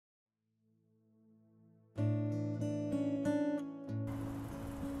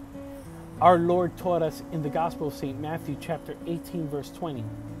Our Lord taught us in the Gospel of St. Matthew chapter 18 verse 20,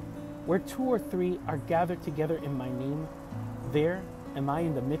 where 2 or 3 are gathered together in my name, there am I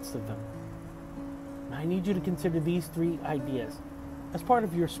in the midst of them. Now, I need you to consider these 3 ideas as part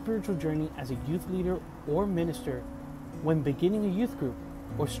of your spiritual journey as a youth leader or minister when beginning a youth group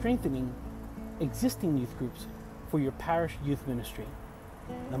or strengthening existing youth groups for your parish youth ministry.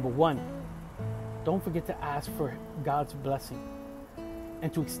 Number 1, don't forget to ask for God's blessing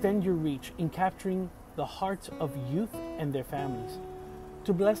and to extend your reach in capturing the hearts of youth and their families,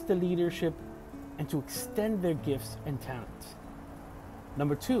 to bless the leadership and to extend their gifts and talents.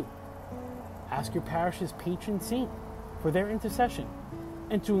 Number 2, ask your parish's patron saint for their intercession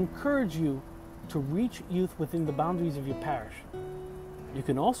and to encourage you to reach youth within the boundaries of your parish. You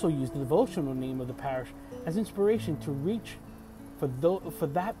can also use the devotional name of the parish as inspiration to reach for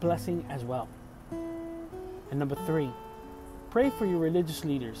that blessing as well. And number 3, pray for your religious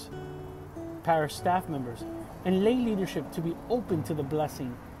leaders, parish staff members, and lay leadership to be open to the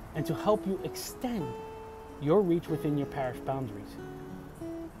blessing and to help you extend your reach within your parish boundaries.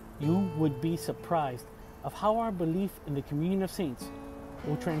 You would be surprised of how our belief in the communion of saints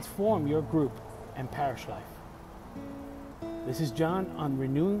will transform your group and parish life. This is John on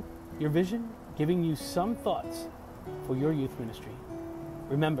Renewing Your Vision, giving you some thoughts for your youth ministry.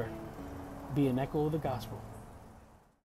 Remember, be an echo of the gospel.